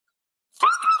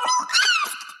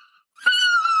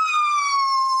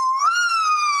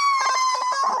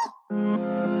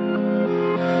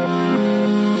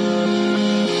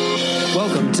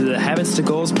Habits to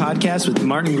Goals podcast with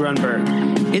Martin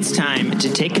Grunberg. It's time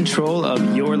to take control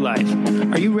of your life.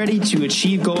 Are you ready to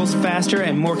achieve goals faster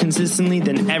and more consistently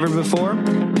than ever before?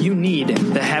 You need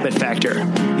the Habit Factor.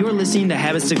 You're listening to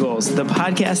Habits to Goals, the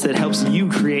podcast that helps you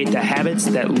create the habits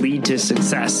that lead to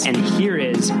success. And here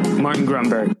is Martin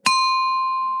Grunberg.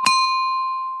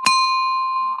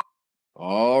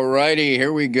 All righty,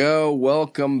 here we go.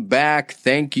 Welcome back.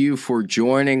 Thank you for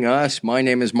joining us. My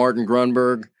name is Martin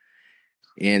Grunberg,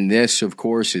 and this, of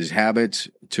course, is Habits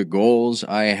to Goals.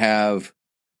 I have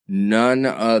none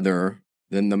other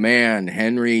than the man,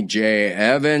 Henry J.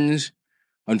 Evans.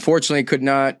 Unfortunately, could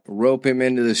not rope him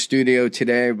into the studio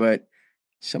today, but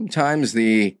sometimes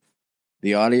the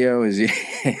audio is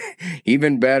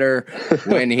even better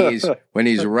when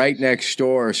he's right next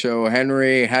door. So,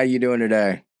 Henry, how you doing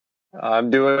today? I'm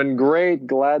doing great.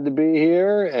 Glad to be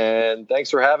here, and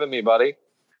thanks for having me, buddy.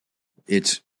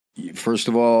 First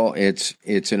of all, it's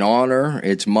an honor.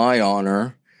 It's my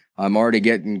honor. I'm already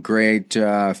getting great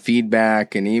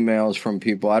feedback and emails from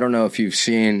people. I don't know if you've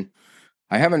seen.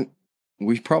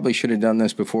 We probably should have done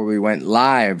this before we went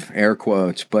live, air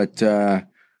quotes, but I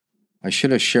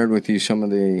should have shared with you some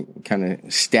of the kind of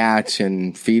stats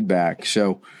and feedback.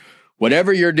 So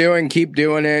whatever you're doing, keep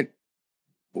doing it.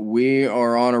 We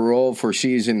are on a roll for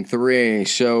season 3.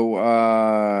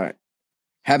 So,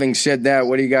 having said that,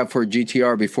 what do you got for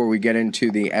GTR before we get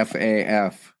into the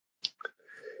FAF?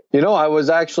 You know, I was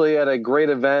actually at a great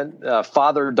event,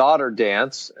 father-daughter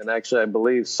dance, and actually, I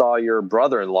believe, saw your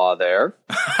brother-in-law there.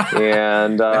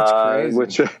 And That's crazy.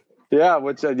 which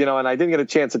and I didn't get a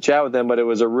chance to chat with him, but it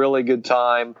was a really good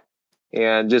time,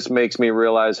 and just makes me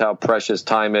realize how precious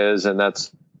time is, and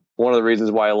that's one of the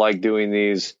reasons why I like doing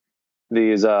these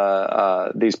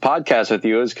podcasts with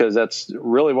you, is because that's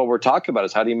really what we're talking about,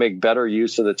 is how do you make better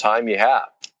use of the time you have.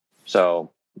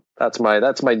 So that's my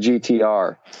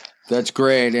GTR. That's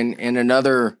great. And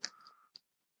another,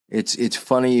 it's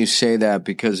funny you say that,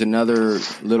 because another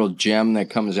little gem that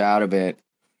comes out of it,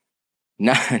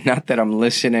 not that I'm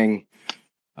listening,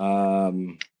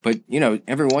 but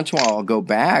every once in a while I'll go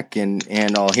back and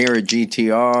I'll hear a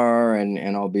GTR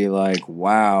and I'll be like,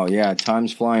 wow, yeah,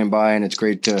 time's flying by, and it's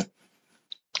great to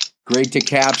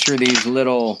capture these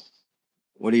little.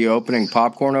 What are you opening?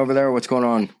 Popcorn over there? What's going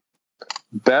on?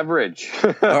 Beverage.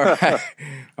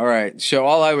 All right. So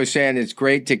all I was saying, it's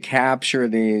great to capture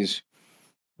these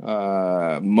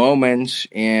moments,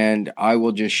 and I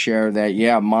will just share that.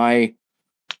 Yeah, my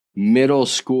middle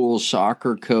school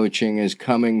soccer coaching is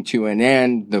coming to an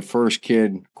end. The first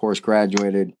kid, of course,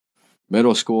 graduated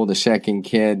middle school. The second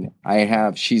kid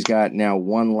she's got now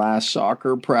one last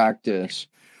soccer practice.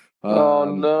 Oh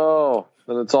no.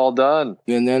 Then it's all done.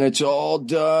 And then it's all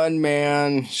done,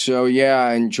 man. So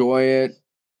yeah, enjoy it.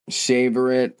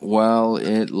 Savor it while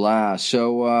it lasts.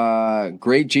 So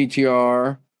great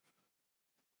GTR.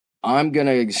 I'm going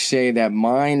to say that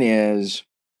mine is,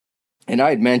 and I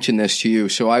had mentioned this to you,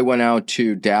 so I went out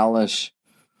to Dallas,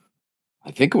 I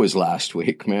think it was last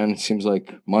week, man. It seems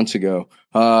like months ago.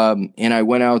 And I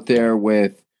went out there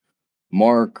with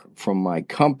Mark from my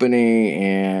company,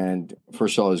 and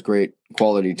first of all, it was great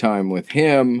quality time with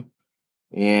him,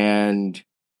 and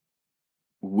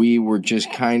we were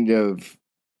just kind of,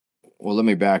 well, let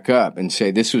me back up and say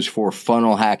this was for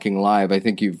Funnel Hacking Live. I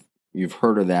think you've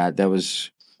heard of that.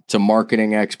 It's a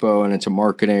marketing expo, and it's a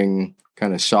marketing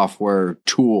kind of software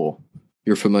tool.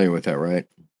 You're familiar with that, right?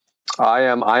 I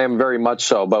am very much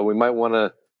so, but we might want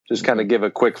to just kind of give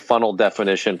a quick funnel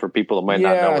definition for people that might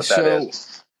not know what that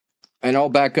is. And I'll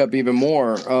back up even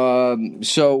more.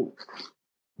 So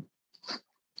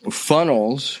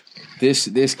funnels,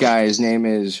 this guy, his name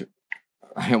is,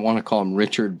 I want to call him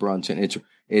Richard Brunson.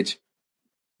 It's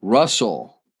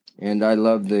Russell. And I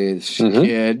love this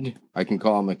kid. I can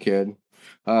call him a kid.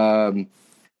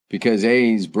 Because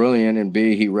A, he's brilliant, and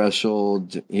B,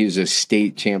 he's a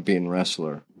state champion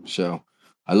wrestler. So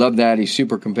I love that. He's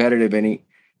super competitive, and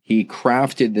he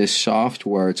crafted this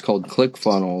software. It's called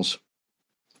ClickFunnels,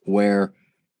 where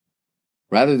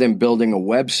rather than building a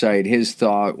website, his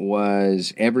thought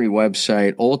was every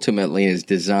website ultimately is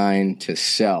designed to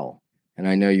sell. And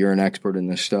I know you're an expert in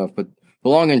this stuff, but the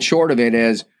long and short of it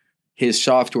is his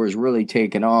software has really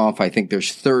taken off. I think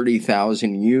there's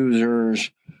 30,000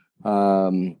 users,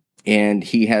 and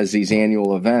he has these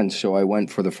annual events. So I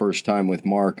went for the first time with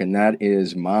Mark, and that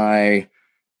is my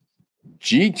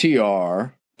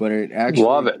GTR, but it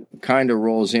actually kind of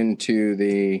rolls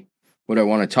into what I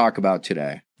want to talk about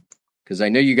today, because I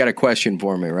know you got a question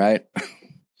for me, right?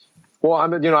 Well, I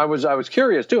was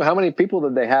curious too. How many people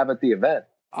did they have at the event?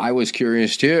 I was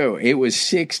curious too. It was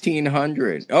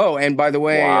 1,600. Oh, and by the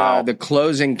way, wow. The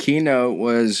closing keynote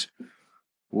was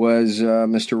was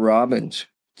Mr. Robbins.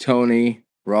 Tony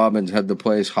Robbins had the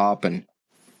place hopping.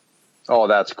 Oh,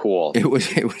 that's cool. It was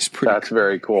pretty. That's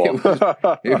very cool.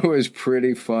 It was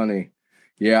pretty funny.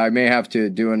 Yeah, I may have to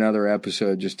do another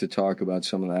episode just to talk about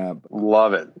some of that.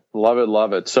 Love it. Love it.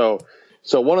 Love it. So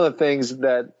one of the things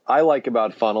that I like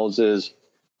about funnels is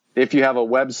if you have a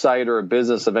website or a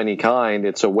business of any kind,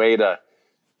 it's a way to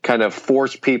kind of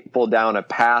force people down a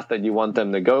path that you want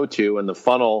them to go to. And the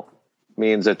funnel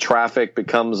means that traffic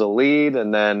becomes a lead,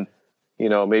 and then,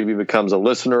 maybe becomes a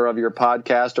listener of your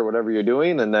podcast or whatever you're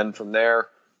doing. And then from there,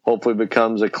 hopefully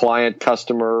becomes a client,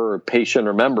 customer, or patient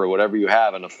or member, whatever you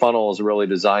have. And a funnel is really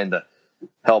designed to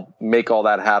help make all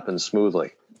that happen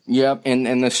smoothly. Yep.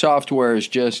 And the software is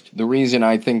just, the reason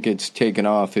I think it's taken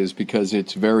off is because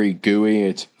it's very GUI.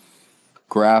 It's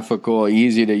graphical,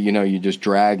 easy to, you just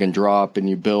drag and drop and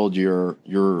you build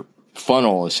your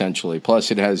funnel essentially.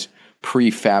 Plus it has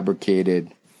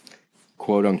prefabricated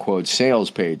quote unquote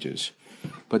sales pages.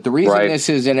 But the reason this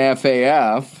is an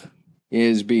FAF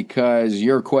is because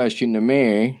your question to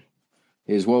me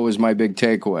is, what was my big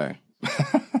takeaway?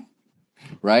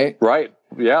 Right? Right.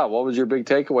 Yeah. What was your big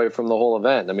takeaway from the whole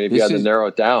event? I mean, if you had to narrow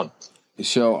it down.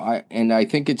 So I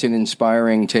think it's an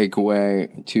inspiring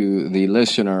takeaway to the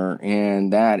listener,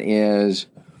 and that is,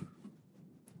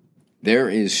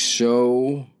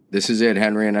 this is it,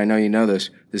 Henry, and I know you know this.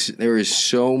 There is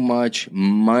so much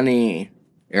money,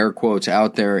 air quotes,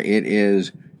 out there. It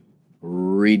is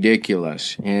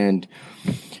ridiculous. And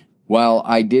while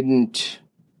I didn't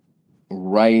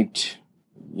write,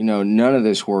 none of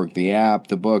this work, the app,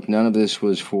 the book, none of this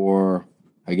was for,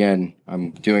 again, I'm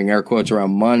doing air quotes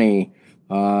around money.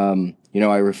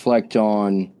 I reflect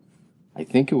on, I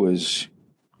think it was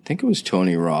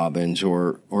Tony Robbins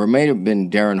or it may have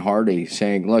been Darren Hardy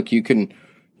saying, look, you can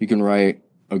write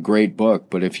a great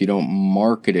book, but if you don't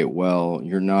market it well,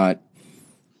 you're not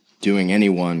doing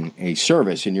anyone a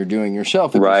service, and you're doing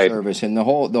yourself a service. And the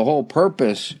whole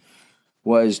purpose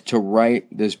was to write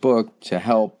this book to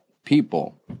help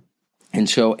people. And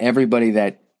so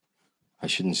I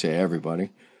shouldn't say everybody,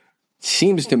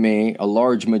 seems to me a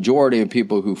large majority of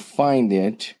people who find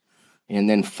it and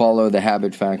then follow the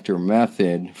Habit Factor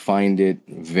method find it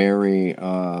very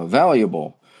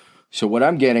valuable. So what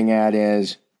I'm getting at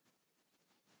is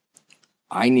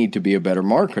I need to be a better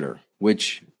marketer,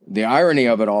 which the irony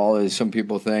of it all is some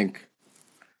people think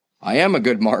I am a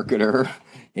good marketer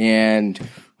and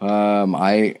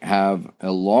I have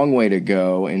a long way to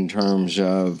go in terms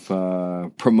of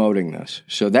promoting this.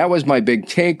 So that was my big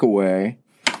takeaway.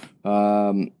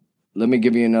 Let me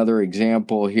give you another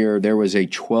example here. There was a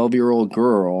 12-year-old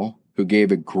girl who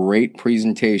gave a great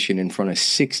presentation in front of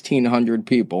 1,600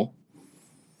 people.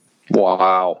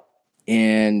 Wow.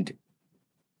 And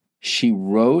she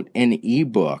wrote an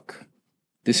ebook.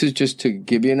 This is just to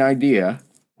give you an idea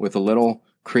with a little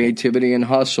creativity and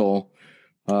hustle.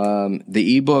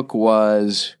 The ebook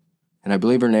was, and I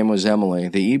believe her name was Emily,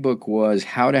 the ebook was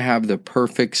How to Have the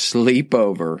Perfect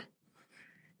Sleepover.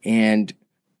 And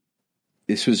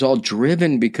this was all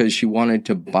driven because she wanted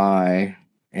to buy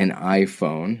an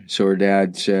iPhone. So her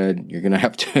dad said, you're going to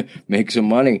have to make some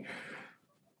money.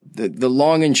 The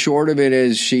long and short of it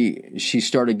is she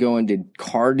started going to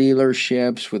car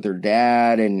dealerships with her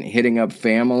dad and hitting up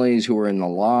families who were in the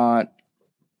lot.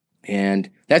 And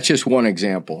that's just one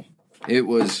example. It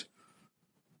was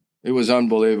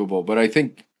unbelievable. But I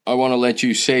think I want to let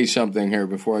you say something here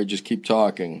before I just keep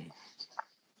talking.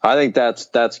 I think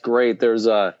that's great. There's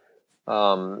there's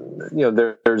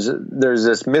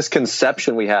this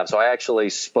misconception we have. So I actually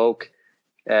spoke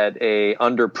at a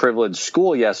underprivileged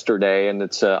school yesterday, and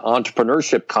it's an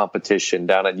entrepreneurship competition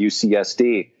down at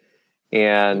UCSD,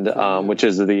 and which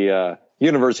is the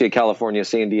University of California,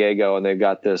 San Diego, and they've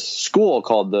got this school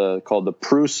called the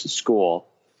Preuss School,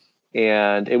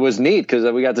 and it was neat because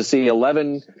we got to see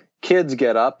 11 kids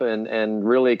get up and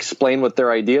really explain what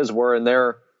their ideas were, and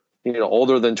they're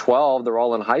older than 12, they're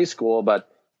all in high school, but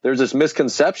there's this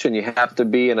misconception you have to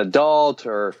be an adult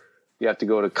or you have to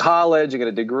go to college and get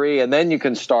a degree, and then you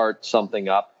can start something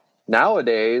up.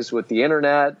 Nowadays, with the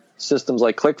internet, systems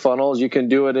like ClickFunnels, you can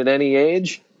do it at any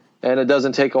age, and it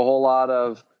doesn't take a whole lot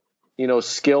of,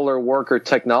 skill or work or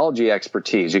technology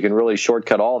expertise. You can really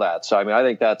shortcut all that. So, I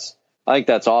think that's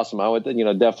awesome. I would,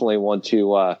 definitely want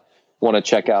to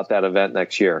check out that event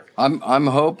next year. I'm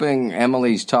hoping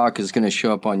Emily's talk is going to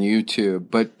show up on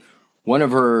YouTube, but one of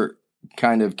her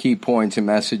kind of key points and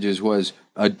messages was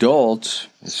adults.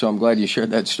 So I'm glad you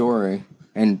shared that story.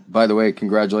 And by the way,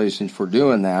 congratulations for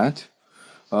doing that.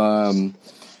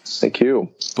 Thank you.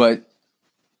 But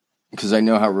because I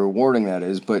know how rewarding that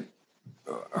is, but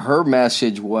her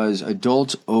message was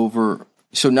adults over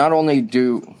so not only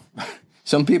do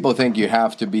some people think you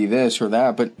have to be this or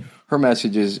that, but her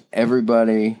message is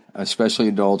everybody, especially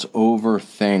adults,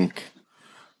 overthink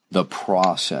the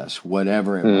process,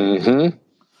 whatever it might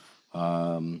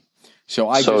be. So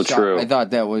I thought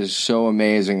that was so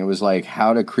amazing. It was like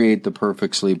how to create the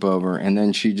perfect sleepover, and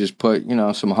then she just put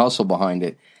some hustle behind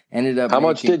it. Ended up. How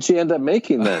much did she end up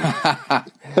making then? I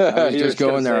was just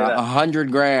going there,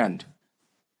 $100,000.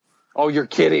 Oh, you're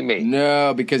kidding me!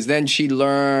 No, because then she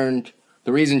learned.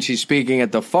 The reason she's speaking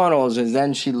at the funnels is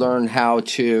then she learned how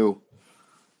to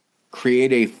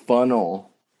create a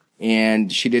funnel, and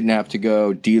she didn't have to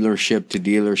go dealership to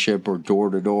dealership or door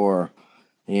to door.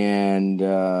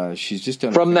 And she's just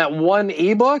done from that one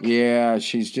ebook. Yeah,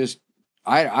 she's just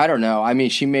I don't know. I mean,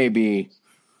 she may be.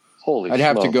 Holy! I'd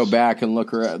have to go back and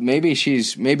look her up. Maybe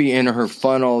maybe in her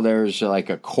funnel there's like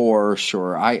a course,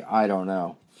 or I don't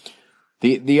know.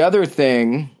 The other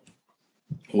thing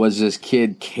was this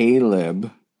kid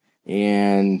Caleb,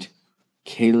 and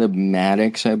Caleb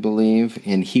Maddox, I believe,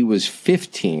 and he was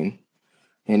 15,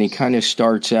 and he kind of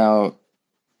starts out.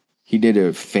 He did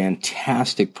a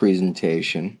fantastic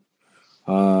presentation.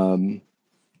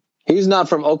 He's not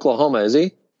from Oklahoma, is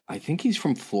he? I think he's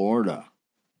from Florida.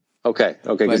 Okay.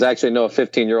 Because I actually know a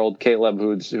 15-year-old Caleb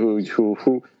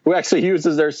who actually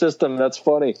uses their system. That's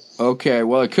funny. Okay,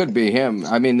 well, it could be him.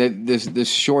 I mean, this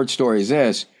short story is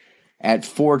this: at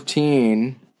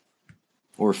 14,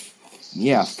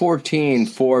 14,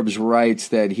 Forbes writes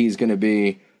that he's going to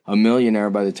be a millionaire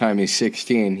by the time he's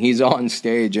 16. He's on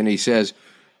stage and he says,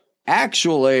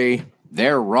 actually,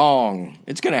 they're wrong.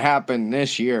 It's going to happen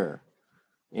this year.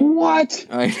 What?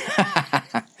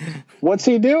 What's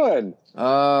he doing?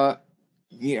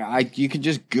 You could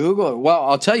just Google it. Well,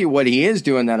 I'll tell you what he is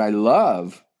doing that I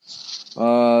love.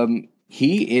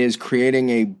 He is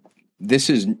creating this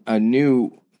is a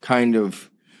new kind of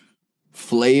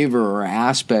flavor or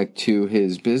aspect to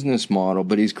his business model,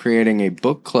 but he's creating a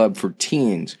book club for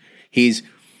teens. He's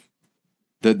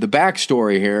the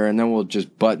backstory here, and then we'll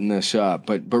just button this up.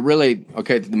 But really,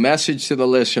 okay, the message to the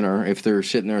listener, if they're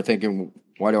sitting there thinking,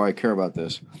 why do I care about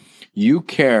this? You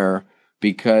care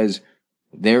because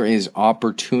there is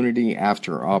opportunity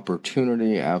after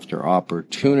opportunity after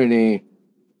opportunity.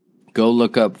 Go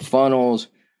look up funnels,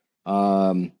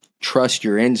 trust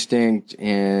your instinct,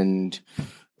 and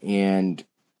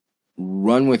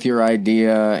run with your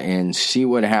idea and see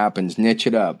what happens. Niche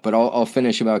it up. But I'll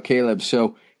finish about Caleb.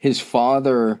 So his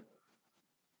father,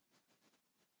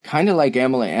 kind of like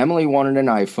Emily. Emily wanted an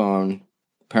iPhone.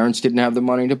 Parents didn't have the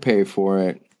money to pay for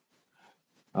it.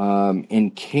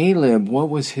 And Caleb, what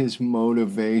was his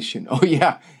motivation? Oh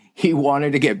yeah, he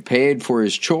wanted to get paid for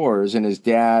his chores, and his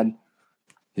dad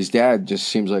just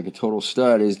seems like a total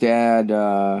stud. His dad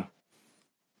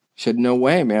said, no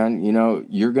way, man,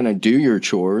 you're going to do your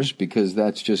chores because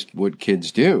that's just what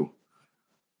kids do.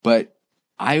 But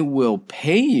I will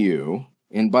pay you.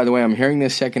 And by the way, I'm hearing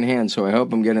this secondhand, so I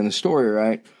hope I'm getting the story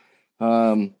right.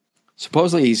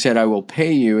 Supposedly he said, I will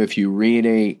pay you if you read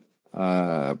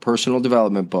a personal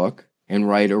development book and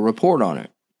write a report on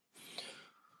it.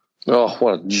 Oh,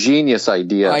 what a genius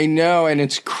idea. I know, and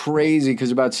it's crazy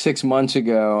because about 6 months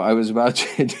ago, I was about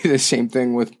to do the same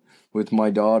thing with my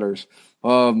daughters.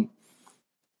 But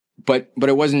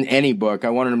it wasn't any book. I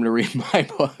wanted them to read my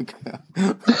book.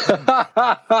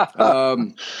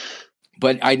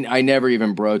 But I never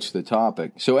even broached the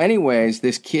topic. So anyways,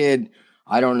 this kid,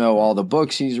 I don't know all the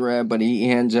books he's read, but he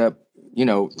ends up,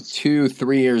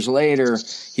 2-3 years later,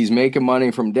 he's making money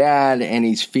from dad, and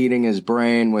he's feeding his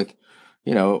brain with,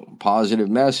 positive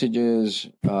messages.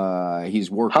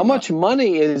 He's working. How much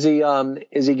money is he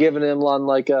giving him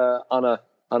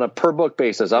on a per book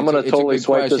basis? I'm going to totally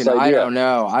swipe this idea. I don't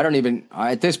know.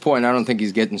 At this point, I don't think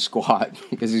he's getting squat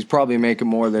because he's probably making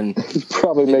more than his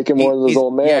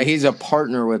old man. Yeah, he's a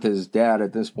partner with his dad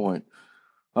at this point.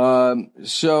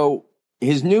 So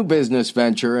his new business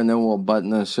venture, and then we'll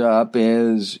button this up,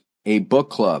 is a book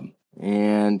club.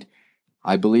 And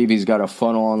I believe he's got a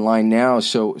funnel online now.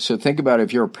 So think about it.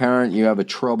 If you're a parent, you have a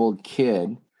troubled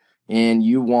kid, and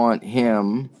you want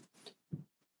him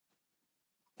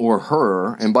or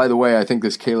her, and by the way, I think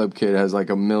this Caleb kid has like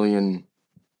 1 million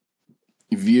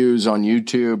views on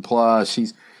YouTube plus.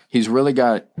 He's really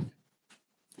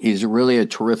a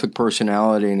terrific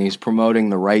personality, and he's promoting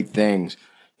the right things.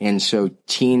 And so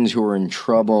teens who are in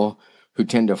trouble, who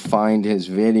tend to find his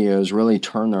videos, really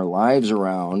turn their lives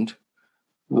around.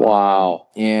 Wow.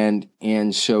 And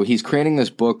so he's creating this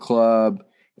book club,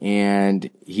 and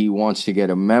he wants to get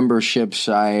a membership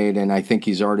site, and I think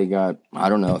he's already got,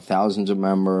 thousands of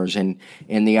members. And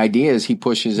the idea is he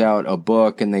pushes out a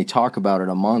book, and they talk about it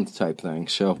a month type thing.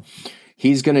 So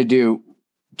he's going to do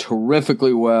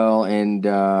terrifically well, and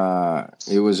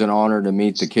it was an honor to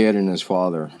meet the kid and his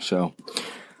father. So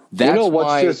that's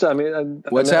what's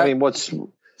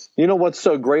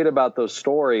so great about those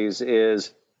stories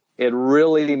is it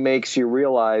really makes you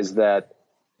realize that,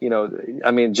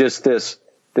 just this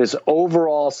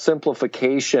overall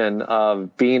simplification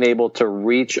of being able to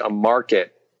reach a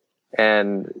market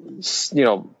and,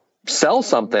 sell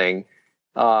something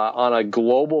on a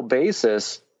global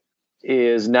basis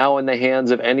is now in the hands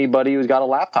of anybody who's got a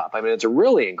laptop. I mean, it's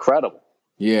really incredible.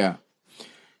 Yeah.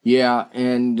 Yeah.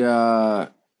 And,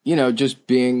 just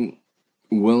being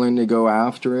willing to go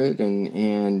after it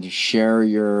and share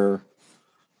your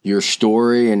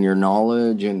story and your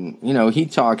knowledge. And, he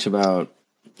talks about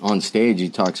on stage, he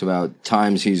talks about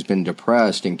times he's been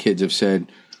depressed and kids have said,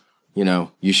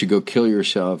 you should go kill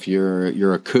yourself.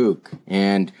 You're a kook.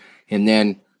 And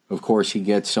then of course he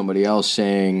gets somebody else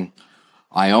saying,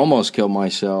 I almost killed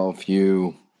myself.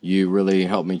 You really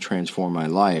helped me transform my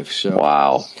life. So,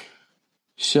 wow.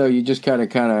 So you just gotta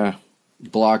kind of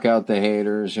block out the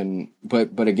haters.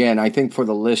 But again, I think for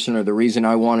the listener, the reason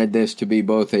I wanted this to be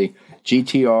both a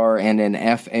GTR and an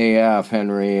FAF,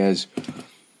 Henry, is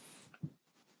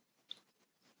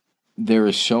there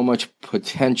is so much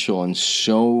potential and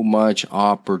so much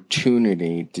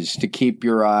opportunity just to keep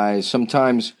your eyes.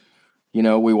 Sometimes,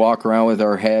 we walk around with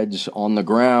our heads on the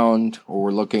ground, or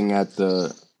we're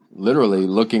literally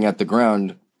looking at the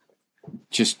ground.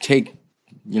 Just take,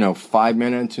 5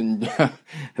 minutes and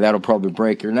that'll probably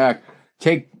break your neck.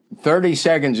 Take 30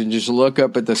 seconds and just look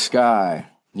up at the sky.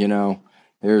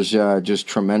 There's just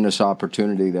tremendous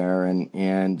opportunity there.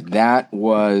 And that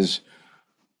was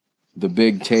the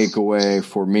big takeaway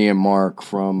for me and Mark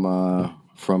from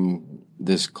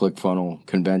this ClickFunnels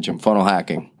convention, funnel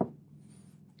hacking.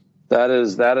 That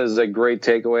is a great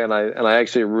takeaway, and I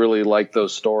actually really like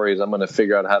those stories. I'm going to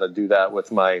figure out how to do that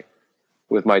with my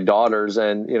daughters,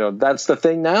 and that's the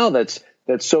thing now that's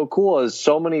so cool is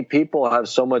so many people have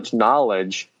so much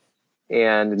knowledge,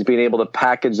 and being able to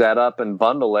package that up and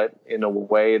bundle it in a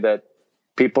way that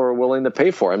people are willing to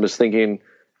pay for. I'm just thinking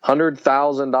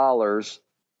 $100,000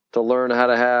 to learn how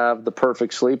to have the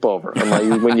perfect sleepover. I'm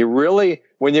like, when you really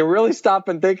stop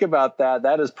and think about that,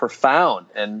 that is profound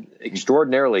and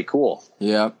extraordinarily cool.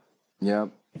 Yep.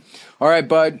 All right,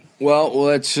 bud. Well,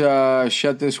 let's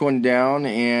shut this one down,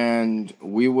 and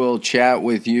we will chat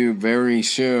with you very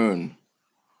soon.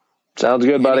 Sounds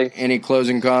good, buddy. Any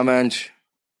closing comments?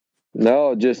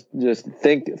 No, just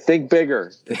think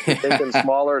bigger. Thinking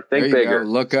smaller, think bigger. Go.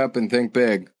 Look up and think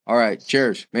big. All right,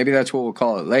 cheers. Maybe that's what we'll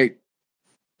call it. Late.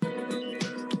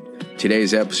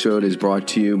 Today's episode is brought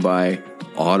to you by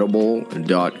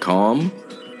Audible.com.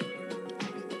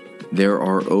 There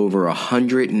are over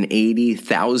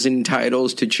 180,000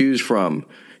 titles to choose from.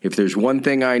 If there's one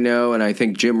thing I know, and I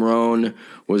think Jim Rohn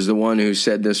was the one who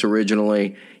said this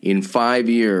originally, in 5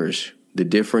 years, the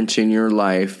difference in your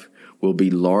life will be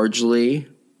largely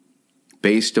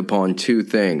based upon two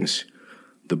things: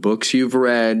 the books you've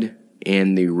read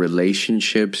and the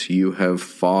relationships you have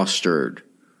fostered.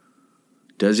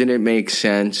 Doesn't it make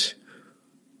sense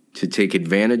to take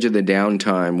advantage of the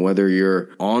downtime, whether you're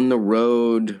on the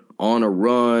road, on a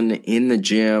run, in the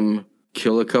gym,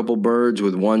 kill a couple birds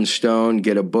with one stone,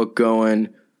 get a book going?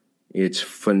 It's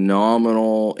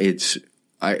phenomenal.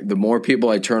 The more people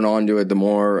I turn on to it, the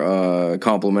more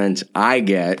compliments I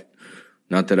get.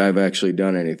 Not that I've actually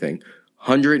done anything.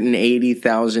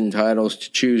 180,000 titles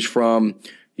to choose from.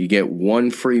 You get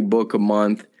one free book a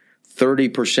month,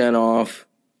 30% off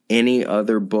any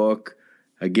other book.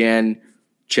 Again,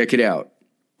 check it out.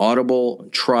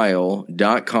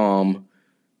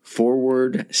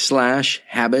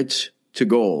 audibletrial.com/habits to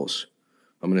goals.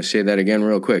 I'm going to say that again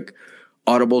real quick.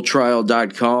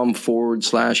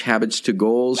 audibletrial.com/habits to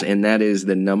goals. And that is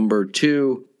the number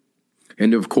 2.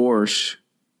 And of course,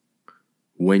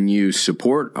 when you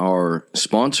support our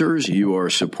sponsors, you are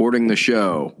supporting the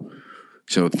show.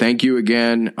 So thank you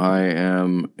again. I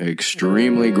am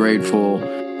extremely grateful.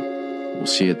 We'll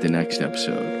see you at the next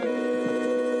episode.